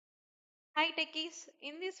Hi techies,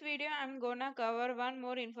 in this video I'm gonna cover one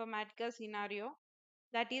more Informatica scenario,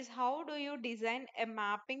 that is how do you design a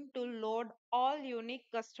mapping to load all unique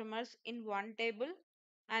customers in one table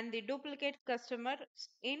and the duplicate customers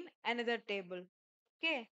in another table.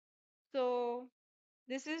 Okay, so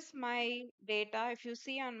this is my data. If you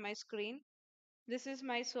see on my screen, this is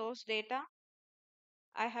my source data.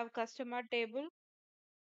 I have customer table.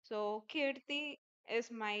 So Kirti is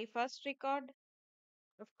my first record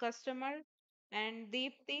of customer, and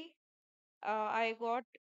Deepti, I got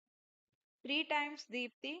three times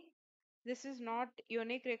Deepti. This is not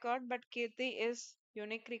unique record, but Kirti is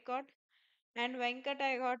unique record. And Venkat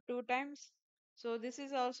I got two times. So this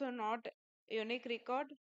is also not unique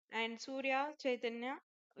record. And Surya Chaitanya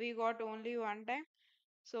we got only one time.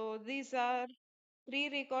 So these are three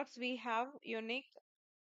records we have unique.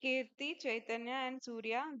 Kirti, Chaitanya and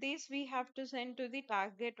Surya. These we have to send to the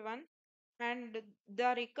target one. And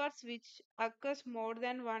the records which occurs more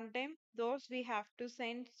than one time, those we have to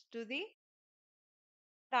send to the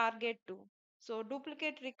target 2. So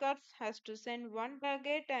duplicate records has to send one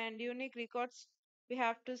target and unique records we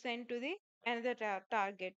have to send to the another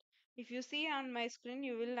target. If you see on my screen,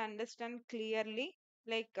 you will understand clearly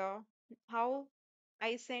like how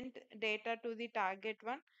I sent data to the target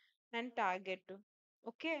 1 and target 2.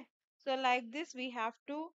 Okay. So like this, we have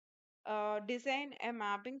to design a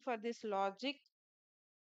mapping for this logic.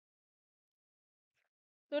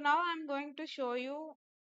 So now I'm going to show you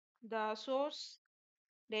the source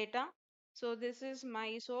data. So this is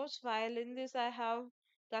my source file. In this I have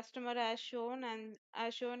customer as shown, and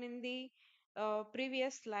as shown in the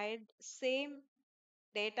previous slide, same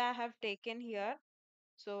data I have taken here.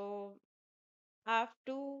 So I have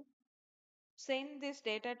to send this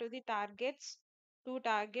data to the targets, two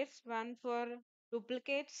targets, one for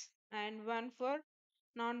duplicates and one for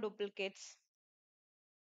non-duplicates.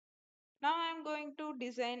 Now I'm going to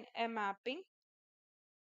design a mapping.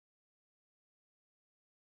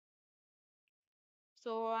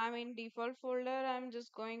 So I'm in default folder. I'm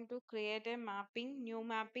just going to create a mapping, new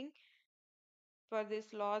mapping for this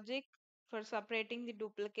logic for separating the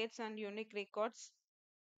duplicates and unique records.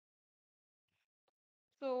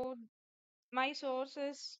 So my source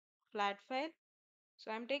is flat file. So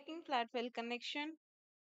I'm taking flat file connection,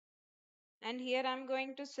 and here I'm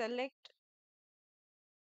going to select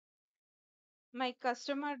my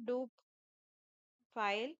customer dupe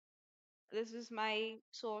file. This is my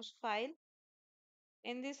source file.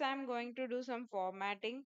 In this I'm going to do some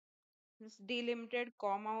formatting. This delimited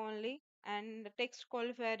comma only, and the text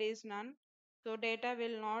qualifier is none. So data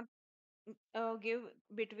will not give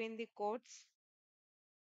between the quotes.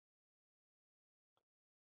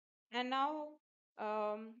 And now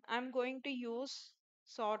I'm going to use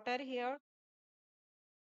sorter here.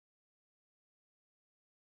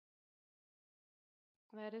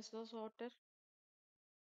 Where is the sorter?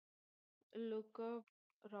 Lookup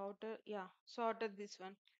router. Yeah, sorter this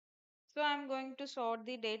one. So I'm going to sort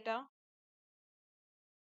the data.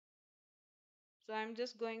 So I'm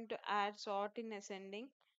just going to add sort in ascending.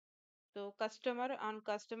 So customer on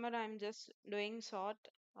customer, I'm just doing sort.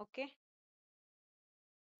 Okay.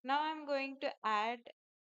 Now I'm going to add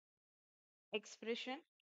expression.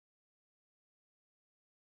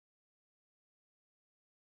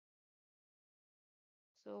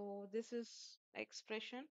 So this is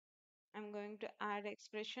expression. I'm going to add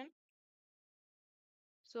expression.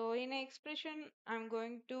 So in expression, I'm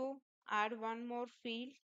going to add one more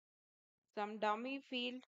field, some dummy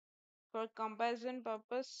field for comparison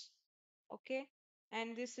purpose. Okay.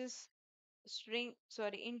 And this is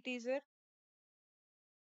integer.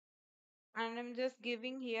 And I'm just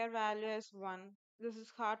giving here value as 1. This is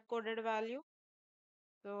hard coded value.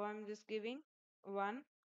 So I'm just giving 1.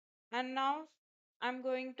 And now I'm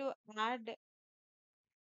going to add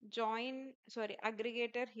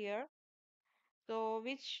aggregator here. So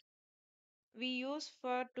which we use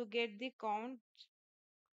for to get the count.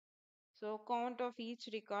 So count of each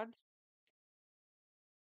record.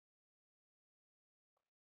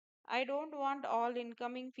 I don't want all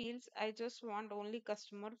incoming fields. I just want only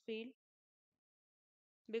customer field,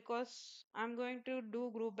 because I'm going to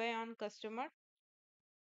do group by on customer.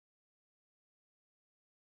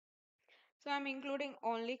 So I'm including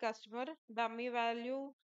only customer. Dummy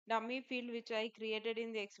value, dummy field which I created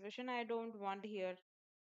in the expression, I don't want here.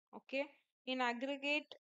 Okay. In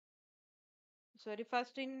aggregate,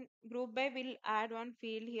 first in group by we'll add one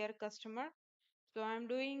field here, customer. So I'm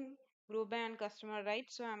doing group by and customer, right?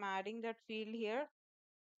 So I'm adding that field here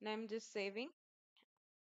and I'm just saving.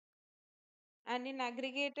 And in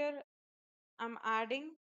aggregator, I'm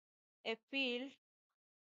adding a field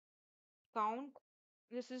count.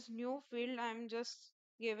 This is new field I'm just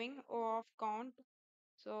giving O of count.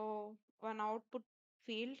 So one output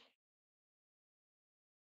field.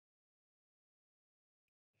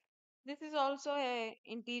 This is also a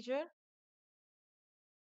integer,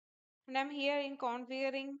 and I'm here in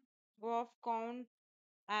configuring O of count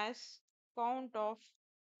as count of,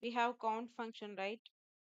 we have count function, right?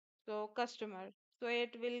 So customer. So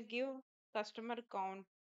it will give customer count.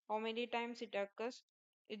 How many times it occurs?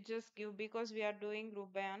 It just give because we are doing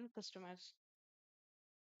group by on customers.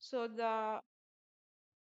 So the,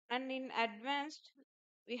 and in advanced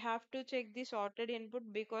we have to check the sorted input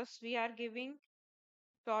because we are giving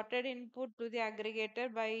sorted input to the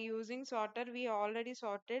aggregator. By using sorter we already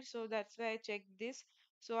sorted, so that's why I checked this.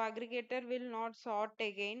 So aggregator will not sort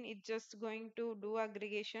again, it's just going to do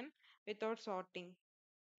aggregation without sorting.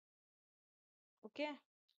 Okay,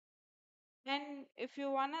 and if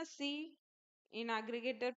you wanna see in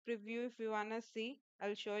aggregator preview, if you wanna see,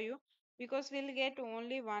 I'll show you, because we'll get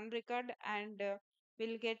only one record and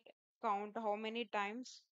we'll get count how many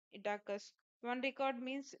times it occurs. One record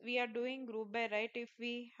means we are doing group by, right? If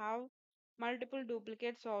we have multiple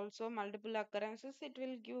duplicates, also multiple occurrences, it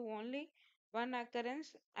will give only one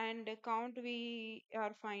occurrence, and count we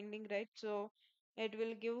are finding, right? So it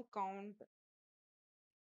will give count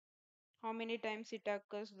how many times it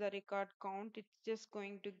occurs, the record count, it's just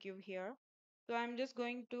going to give here. So I'm just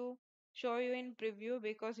going to show you in preview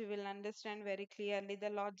because you will understand very clearly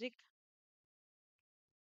the logic.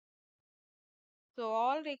 So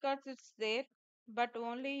all records it's there, but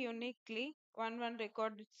only uniquely one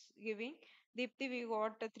record it's giving. Deepti we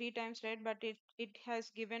got three times, right? But it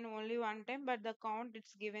has given only one time, but the count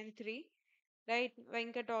it's given three, right?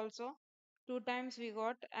 Venkat also two times we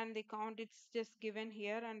got, and the count it's just given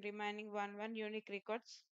here, and remaining one unique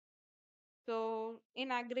records. So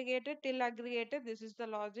in aggregated, till aggregated, this is the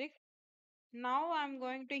logic. Now I'm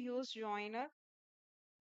going to use joiner.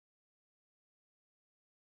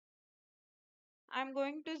 I'm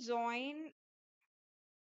going to join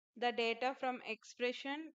the data from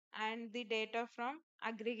expression and the data from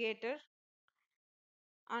aggregator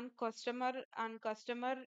on customer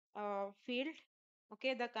field.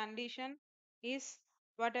 Okay, the condition is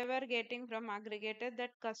whatever getting from aggregator,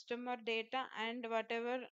 that customer data, and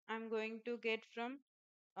whatever I'm going to get from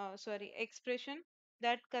expression,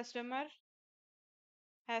 that customer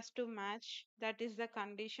has to match. That is the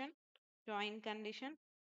condition, join condition.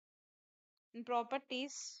 In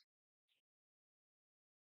properties,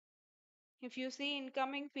 if you see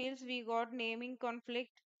incoming fields, we got naming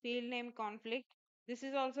conflict, field name conflict. This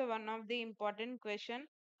is also one of the important question,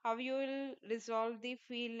 how you will resolve the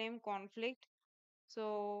field name conflict.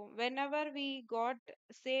 So whenever we got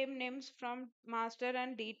same names from master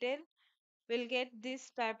and detail, we'll get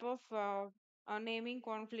this type of naming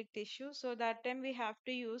conflict issue. So that time we have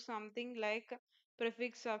to use something like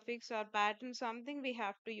prefix, suffix, or pattern, something we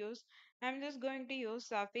have to use. I'm just going to use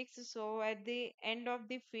suffix. So at the end of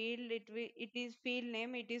the field, it is field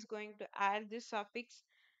name, it is going to add this suffix.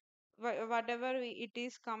 Whatever it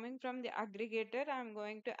is coming from the aggregator, I'm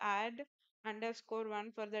going to add underscore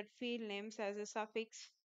one for that field names as a suffix.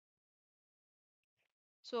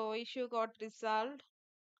 So issue got resolved.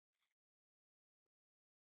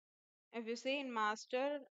 If you say in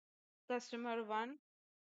master customer one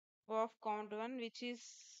of count one, which is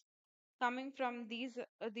coming from these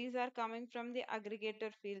are coming from the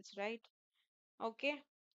aggregator fields, right? Okay,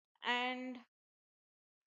 and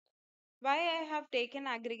why I have taken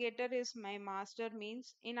aggregator is my master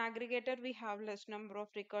means in aggregator we have less number of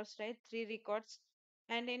records, right? Three records,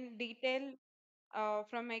 and in detail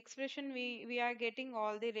from expression we are getting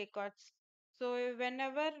all the records. So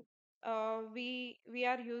whenever we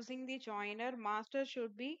are using the joiner, master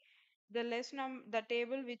should be the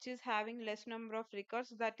table which is having less number of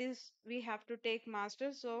records, that is we have to take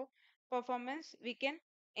master, so performance we can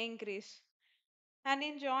increase. And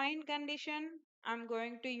in join condition, I'm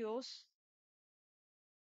going to use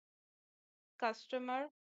customer.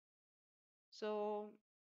 So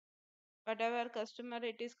whatever customer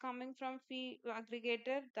it is coming from fee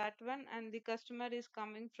aggregator, that one, and the customer is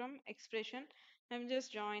coming from expression, I'm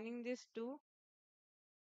just joining these two.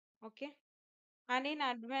 Okay, and in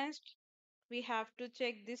advanced we have to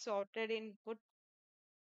check the sorted input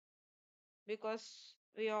because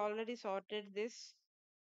we already sorted this.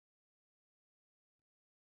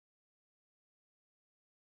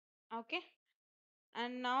 Okay,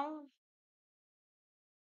 and now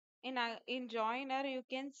in joiner you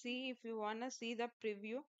can see, if you want to see the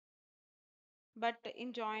preview, but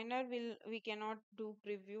in joiner we cannot do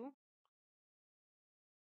preview,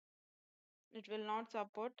 it will not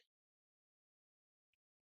support.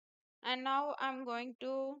 And now I'm going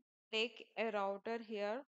to take a router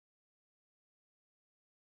here.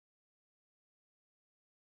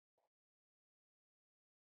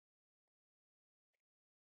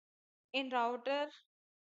 In router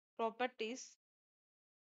properties,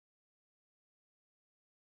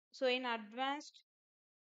 so in advanced,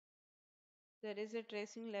 there is a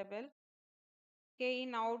tracing label. Okay,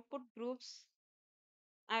 in output groups,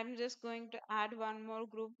 I'm just going to add one more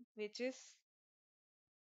group, which is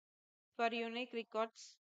for unique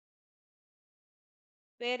records.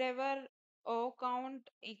 Wherever O count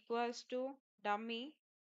equals to dummy,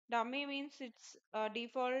 dummy means its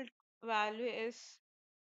default value is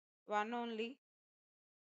 1 only.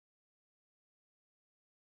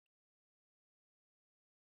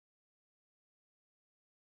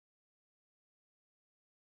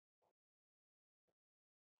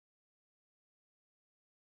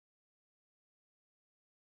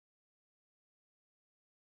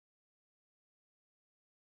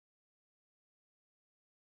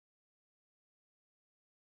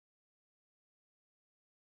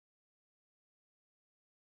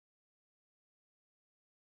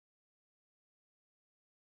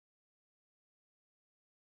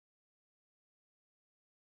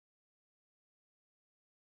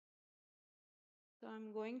 So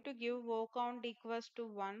I'm going to give O count equals to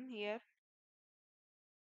 1 here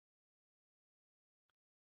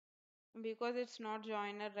because it's not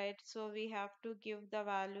joiner, right? So we have to give the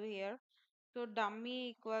value here. So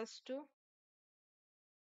dummy equals to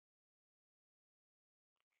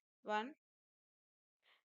 1.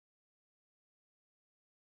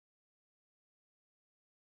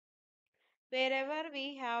 Wherever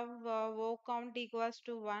we have O count equals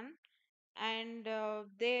to 1 and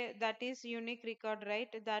that is unique record, right?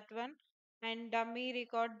 That one, and dummy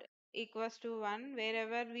record equals to 1.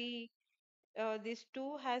 Wherever we this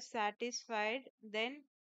 2 has satisfied, then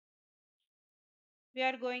we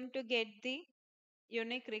are going to get the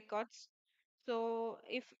unique records. So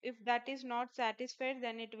if that is not satisfied,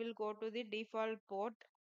 then it will go to the default port.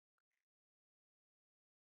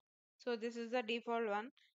 So this is the default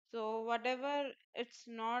one. So whatever it's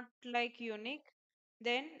not like unique,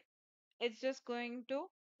 then it's just going to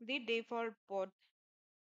the default port.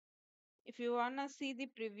 If you wanna see the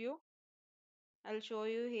preview, I'll show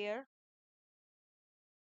you here.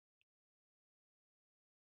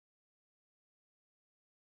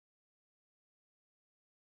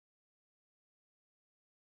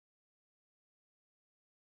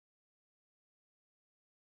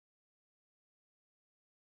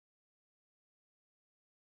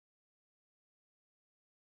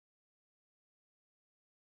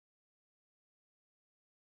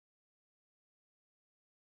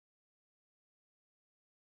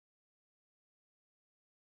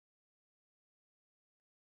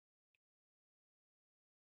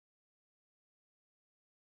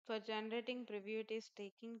 For generating preview, it is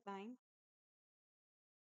taking time.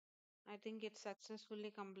 I think it's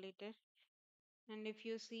successfully completed. And if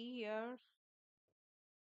you see here,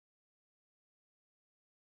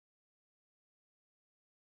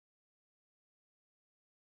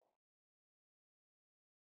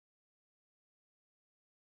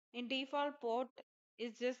 in default port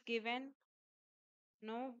is just given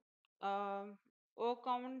no O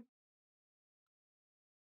count.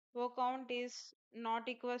 O count is not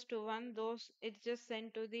equals to 1, those it's just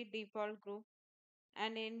sent to the default group.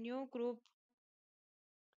 And in new group,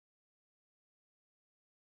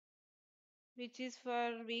 which is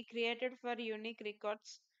for we created for unique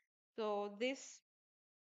records. So this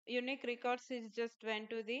unique records is just went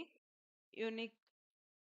to the unique,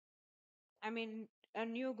 I mean a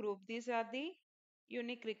new group. These are the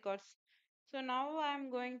unique records. So now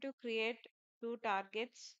I'm going to create 2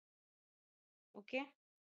 targets. Okay.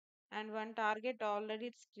 And one target already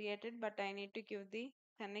it's created, but I need to give the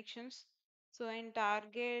connections. So in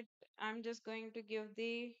target, I'm just going to give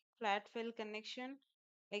the flat file connection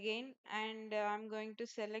again, and I'm going to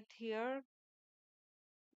select here.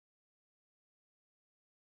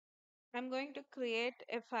 I'm going to create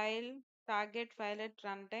a file, target file at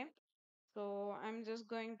runtime. So I'm just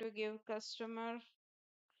going to give customer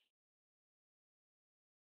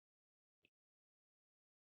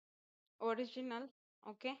original.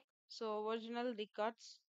 Okay. So original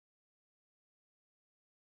records.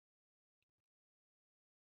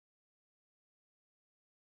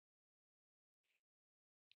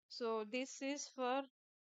 So this is for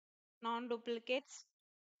non-duplicates,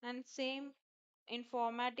 and same in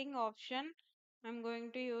formatting option, I'm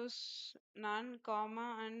going to use none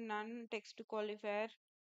comma and none text qualifier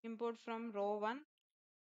import from row 1.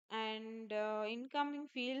 And incoming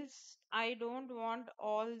fields, I don't want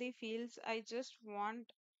all the fields, I just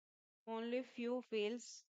want only few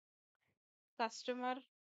fields. Customer,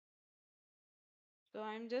 so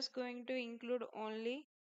I'm just going to include only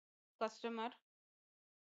customer.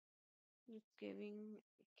 Giving,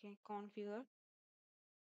 okay, configure.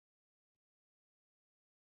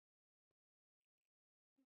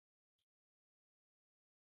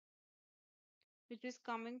 Which is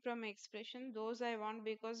coming from expression. Those I want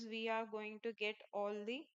because we are going to get all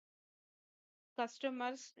the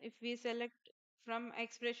customers if we select from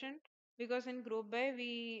expression, because in group by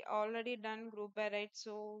we already done group by, right?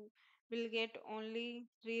 So we'll get only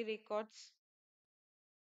 3 records,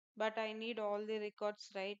 but I need all the records,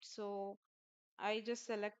 right? So I just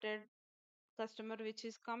selected customer which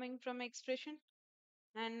is coming from expression.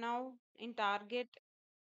 And now in target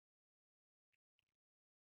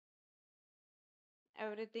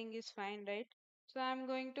everything is fine, right? So I'm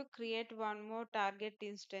going to create one more target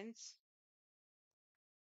instance.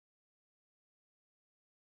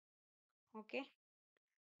 Okay,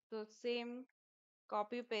 so same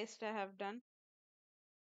copy paste I have done,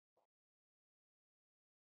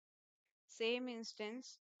 same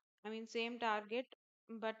instance, I mean same target,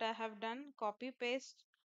 but I have done copy paste.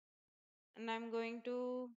 And I'm going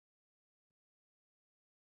to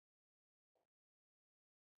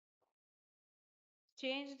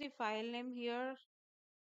change the file name here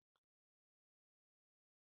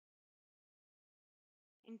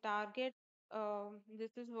in target.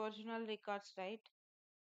 This is original records, right?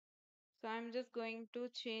 So I'm just going to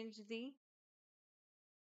change the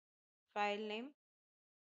file name.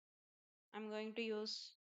 I'm going to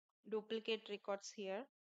use duplicate records here.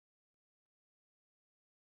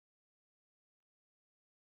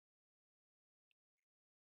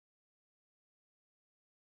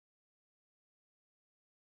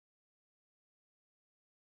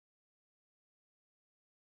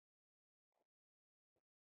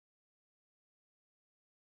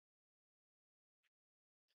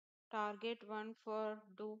 Target one for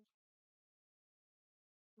do.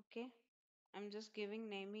 Okay, I'm just giving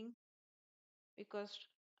naming because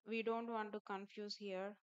we don't want to confuse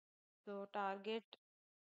here. So target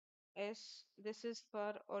is, this is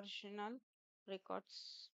for original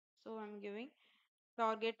records. So I'm giving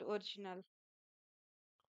target original.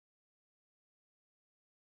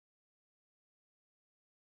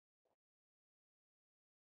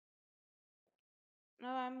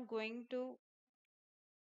 Now I'm going to,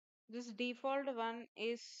 this default one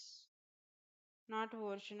is not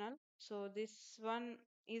original. So this one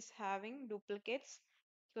is having duplicates.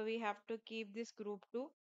 So we have to keep this group to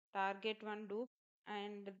target one loop,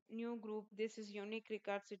 and new group, this is unique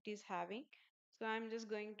records it is having. So I'm just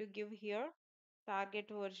going to give here target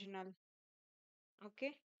original.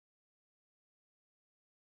 Okay,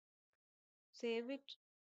 save it.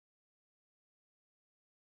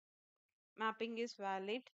 Mapping is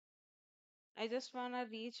valid. I just wanna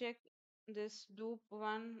recheck this loop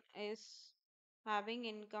one is having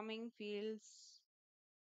incoming fields.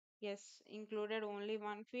 Yes, included only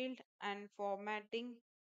one field, and formatting,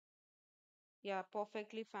 yeah,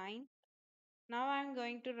 perfectly fine. Now I'm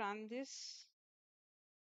going to run this.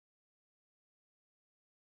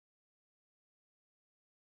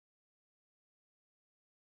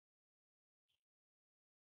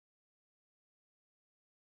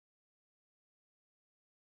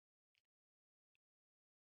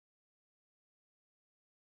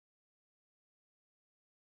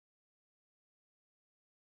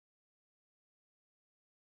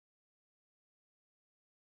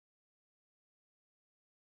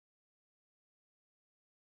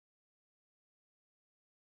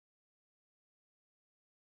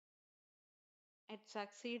 It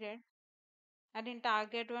succeeded. And in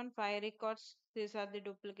target one, 5 records. These are the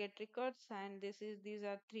duplicate records, and these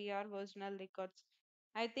are 3 are original records.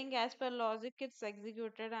 I think as per logic, it's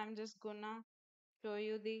executed. I'm just gonna show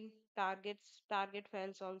you the target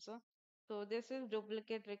files also. So this is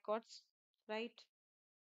duplicate records, right?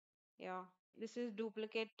 Yeah, this is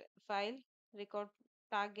duplicate file record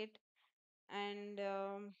target, and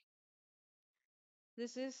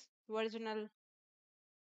this is original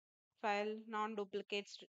file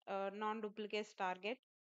non-duplicates target.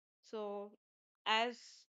 So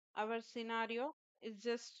as our scenario is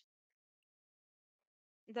just,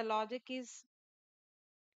 the logic is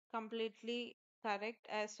completely correct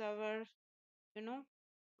as our, you know,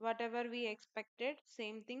 whatever we expected,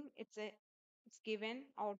 same thing, it's given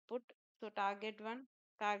output. So target one,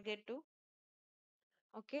 target two.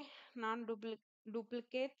 Okay,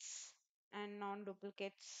 duplicates and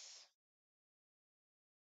non-duplicates.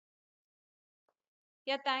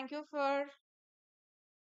 Yeah, thank you for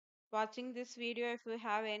watching this video. If you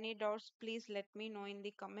have any doubts, please let me know in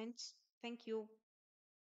the comments. Thank you.